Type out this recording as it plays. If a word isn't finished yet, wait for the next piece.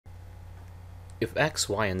If x,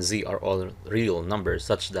 y, and z are all real numbers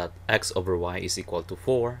such that x over y is equal to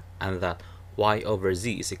 4 and that y over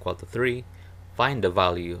z is equal to 3, find the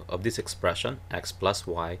value of this expression x plus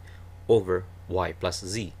y over y plus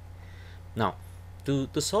z. Now, to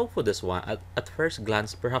solve for this one, at first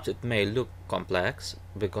glance, perhaps it may look complex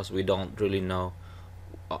because we don't really know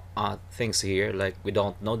things here. Like we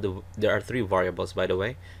don't know there are three variables, by the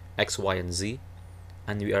way, x, y, and z,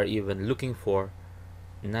 and we are even looking for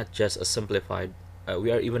not just a simplified.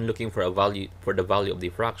 We are even looking for a value for the value of the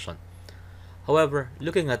fraction. However,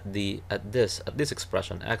 looking at this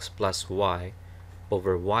expression x plus y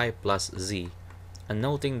over y plus z, and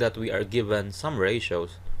noting that we are given some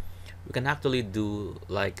ratios, we can actually do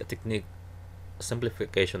like a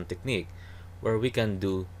simplification technique, where we can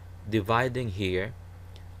do dividing here.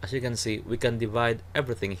 As you can see, we can divide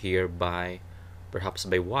everything here by perhaps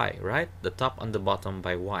by y, right? The top and the bottom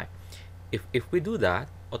by y. If we do that,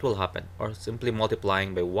 what will happen? Or simply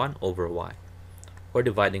multiplying by 1 over y, or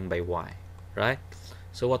dividing by y, right?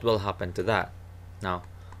 So what will happen to that? Now,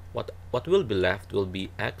 what will be left will be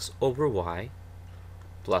x over y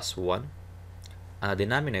plus 1, and the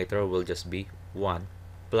denominator will just be 1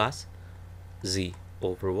 plus z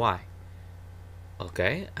over y.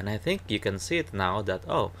 Okay, and I think you can see it now that,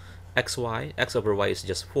 oh, x over y is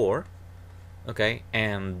just 4. Okay,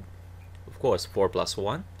 and of course 4 plus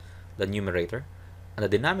 1, the numerator, and the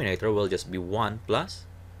denominator will just be 1 plus,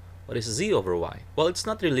 what is z over y? Well, it's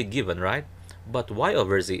not really given, right? But y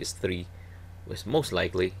over z is 3, which is most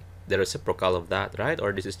likely the reciprocal of that, right?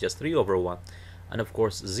 Or this is just 3 over 1. And of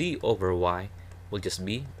course, z over y will just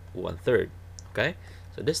be 1/3. Okay,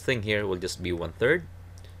 so this thing here will just be 1/3.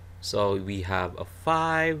 So we have a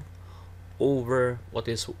 5 over, what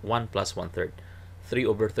is 1 plus 1/3? 3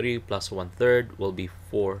 over 3 plus 1/3 will be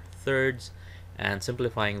 4/3. And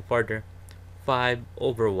simplifying further, 5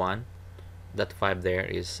 over 1, that 5 there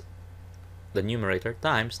is the numerator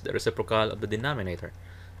times the reciprocal of the denominator,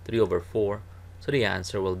 3 over 4. So the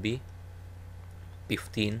answer will be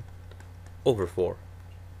 15 over 4.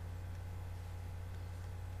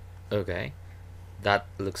 Okay, that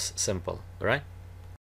looks simple, right?